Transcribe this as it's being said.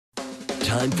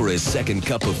time for a second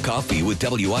cup of coffee with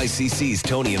WICC's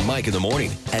Tony and Mike in the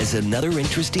morning as another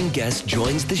interesting guest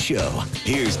joins the show.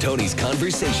 Here's Tony's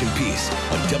conversation piece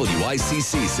on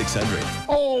WICC 600.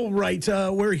 All right,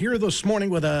 we're here this morning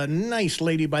with a nice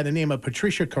lady by the name of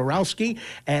Patricia Karowski,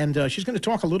 and she's going to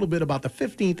talk a little bit about the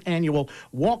 15th annual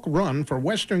Walk Run for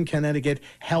Western Connecticut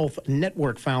Health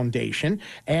Network Foundation.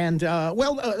 And,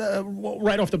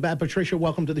 right off the bat, Patricia,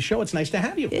 welcome to the show. It's nice to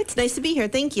have you. It's nice to be here.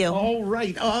 Thank you. All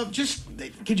right.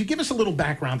 Could you give us a little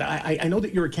background? I know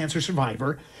that you're a cancer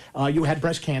survivor. You had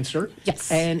breast cancer.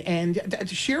 Yes. And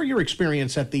share your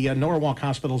experience at the Norwalk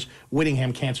Hospital's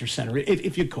Whittingham Cancer Center,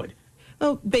 if you could.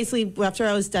 Well, basically, after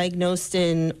I was diagnosed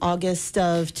in August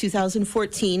of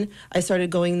 2014, I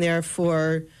started going there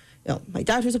for my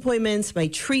doctor's appointments, my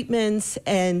treatments,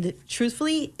 and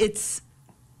truthfully, it's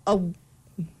I don't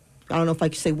know if I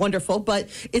could say wonderful, but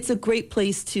it's a great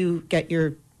place to get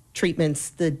your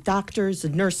treatments. The doctors, the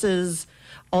nurses,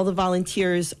 all the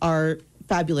volunteers are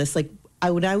fabulous.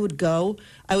 When I would go,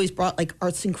 I always brought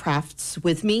arts and crafts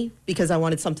with me because I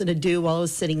wanted something to do while I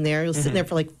was sitting there. I was sitting there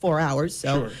for 4 hours,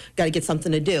 so got to get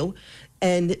something to do.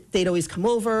 And they'd always come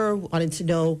over, wanted to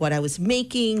know what I was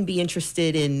making, be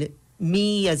interested in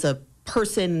me as a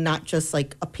person, not just a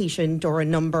patient or a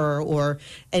number or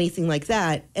anything like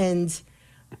that. And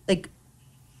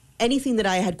anything that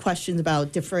I had questions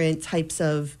about, different types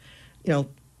of,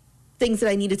 things that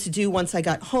I needed to do once I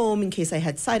got home in case I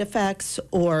had side effects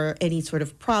or any sort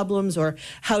of problems, or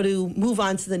how to move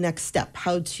on to the next step,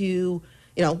 how to,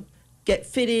 get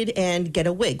fitted and get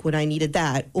a wig when I needed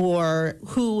that, or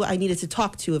who I needed to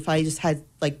talk to if I just had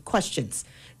questions.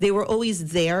 They were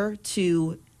always there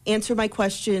to answer my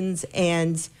questions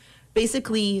and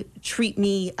basically treat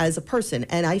me as a person.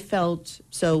 And I felt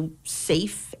so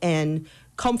safe and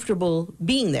comfortable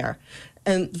being there.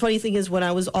 And the funny thing is, when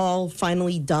I was all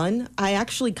finally done, I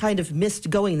actually kind of missed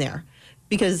going there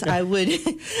because I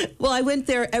went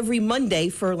there every Monday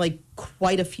for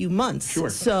quite a few months. Sure.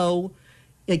 So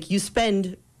you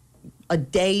spend a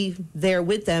day there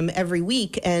with them every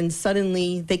week, and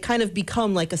suddenly they kind of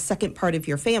become a second part of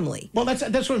your family. Well, that's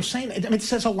what I'm saying. It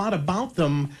says a lot about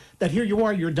them that here you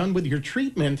are, you're done with your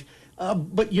treatment,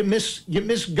 but you miss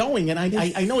going. And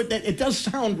I know it does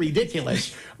sound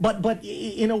ridiculous, but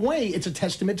in a way, it's a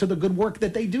testament to the good work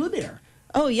that they do there.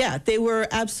 Oh, yeah. They were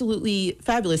absolutely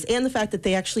fabulous. And the fact that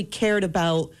they actually cared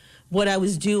about what I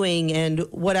was doing and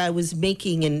what I was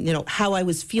making and, how I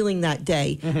was feeling that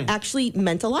day actually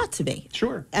meant a lot to me.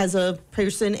 Sure. As a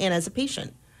person and as a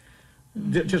patient.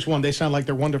 Just one, they sound like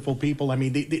they're wonderful people. I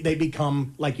mean, they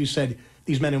become, like you said,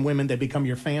 these men and women, they become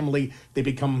your family, they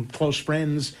become close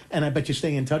friends, and I bet you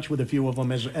stay in touch with a few of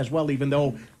them as well, even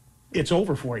though it's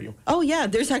over for you. Oh, yeah.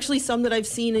 There's actually some that I've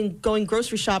seen in going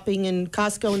grocery shopping in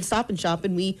Costco and Stop and Shop,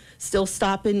 and we still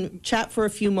stop and chat for a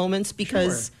few moments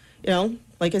because,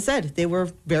 like I said, they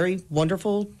were very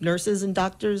wonderful nurses and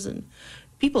doctors and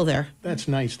people there. That's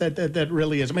nice. That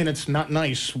really is. I mean, it's not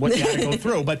nice what you got to go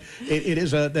through, but it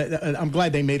is I'm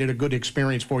glad they made it a good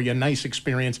experience for you, a nice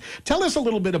experience. Tell us a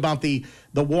little bit about the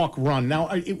Walk Run. Now,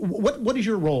 what is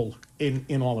your role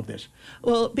in all of this?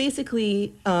 Well,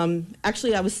 basically,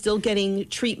 actually, I was still getting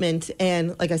treatment,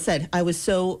 and like I said, I was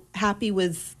so happy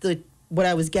with what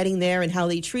I was getting there and how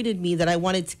they treated me that I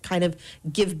wanted to kind of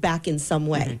give back in some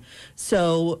way.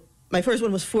 So my first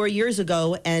one was 4 years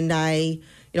ago, and I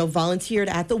volunteered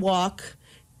at the walk.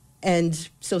 And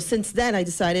so since then, I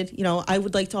decided, I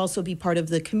would like to also be part of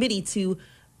the committee to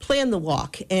plan the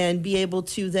walk and be able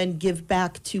to then give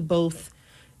back to both,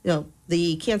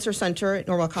 the cancer center at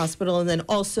Norwalk Hospital and then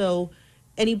also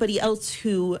anybody else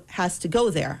who has to go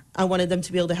there. I wanted them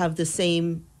to be able to have the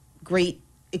same great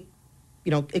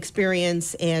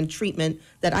experience and treatment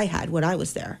that I had when I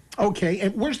was there. Okay,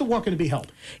 and where's the walk going to be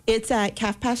held? It's at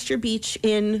Calf Pasture Beach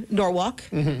in Norwalk,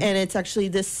 and it's actually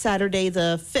this Saturday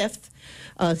the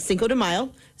 5th, Cinco de Mayo.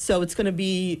 So it's going to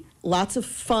be lots of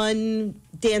fun,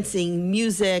 dancing,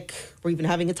 music. We're even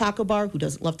having a taco bar. Who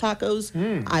doesn't love tacos?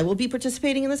 I will be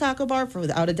participating in the taco bar,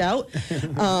 without a doubt.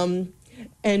 And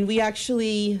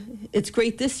it's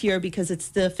great this year because it's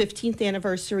the 15th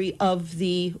anniversary of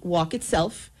the walk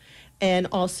itself, and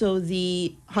also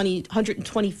the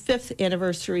 125th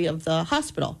anniversary of the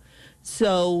hospital.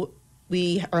 So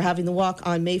we are having the walk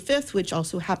on May 5th, which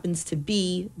also happens to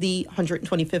be the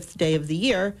 125th day of the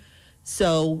year.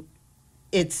 So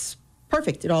it's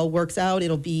perfect. It all works out.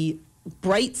 It'll be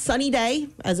bright, sunny day.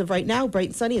 As of right now, bright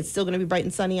and sunny. It's still going to be bright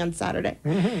and sunny on Saturday.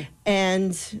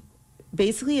 And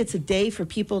basically, it's a day for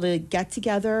people to get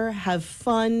together, have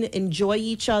fun, enjoy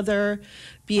each other,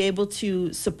 be able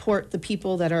to support the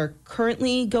people that are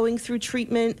currently going through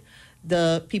treatment,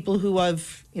 the people who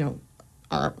have,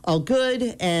 are all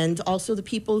good, and also the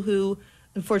people who,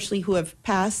 unfortunately, who have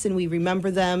passed, and we remember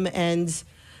them, and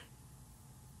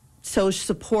so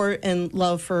support and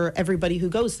love for everybody who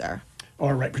goes there.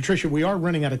 All right, Patricia, we are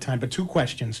running out of time, but 2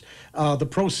 questions. The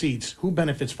proceeds, who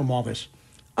benefits from all this?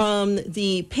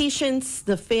 The patients,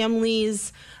 the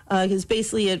families, because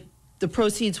basically the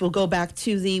proceeds will go back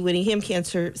to the Whittingham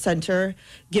Cancer Center,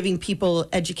 giving people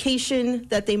education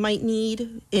that they might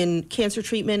need in cancer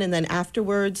treatment, and then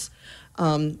afterwards,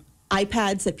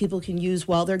 iPads that people can use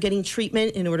while they're getting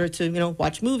treatment in order to,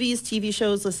 watch movies, TV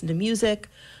shows, listen to music,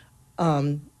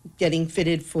 getting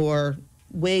fitted for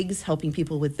wigs, helping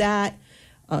people with that,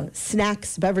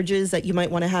 snacks, beverages that you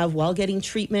might want to have while getting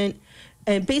treatment.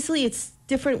 And basically, it's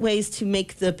different ways to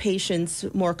make the patients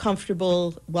more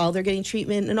comfortable while they're getting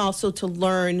treatment, and also to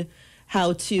learn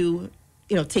how to,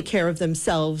 take care of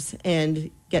themselves and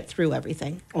get through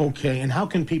everything. Okay, and how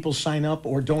can people sign up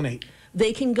or donate?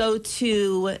 They can go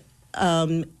to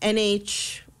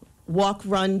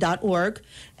nhwalkrun.org,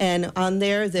 and on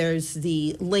there's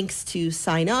the links to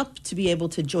sign up, to be able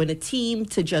to join a team,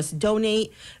 to just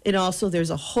donate. And also there's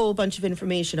a whole bunch of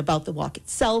information about the walk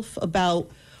itself, about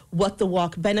what the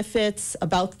walk benefits,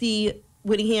 about the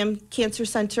Whittingham Cancer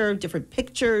Center, different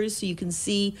pictures, so you can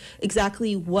see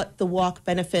exactly what the walk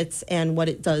benefits and what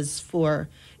it does for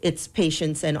its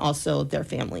patients and also their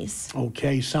families.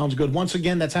 Okay, sounds good. Once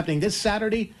again, that's happening this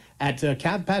Saturday at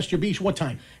Cab Pasture Beach. What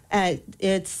time?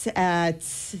 It's at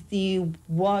the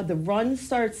run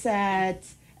starts at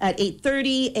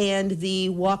 8:30, and the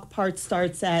walk part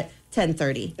starts at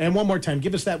 10:30. And one more time,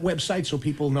 give us that website so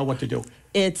people know what to do.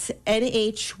 It's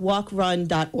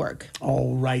nhwalkrun.org.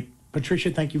 All right.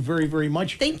 Patricia, thank you very, very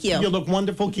much. Thank you. You look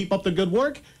wonderful. Keep up the good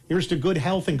work. Here's to good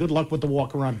health and good luck with the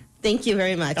walk run. Thank you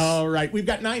very much. All right. We've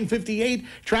got 9:58,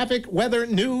 traffic, weather,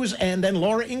 news, and then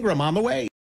Laura Ingram on the way.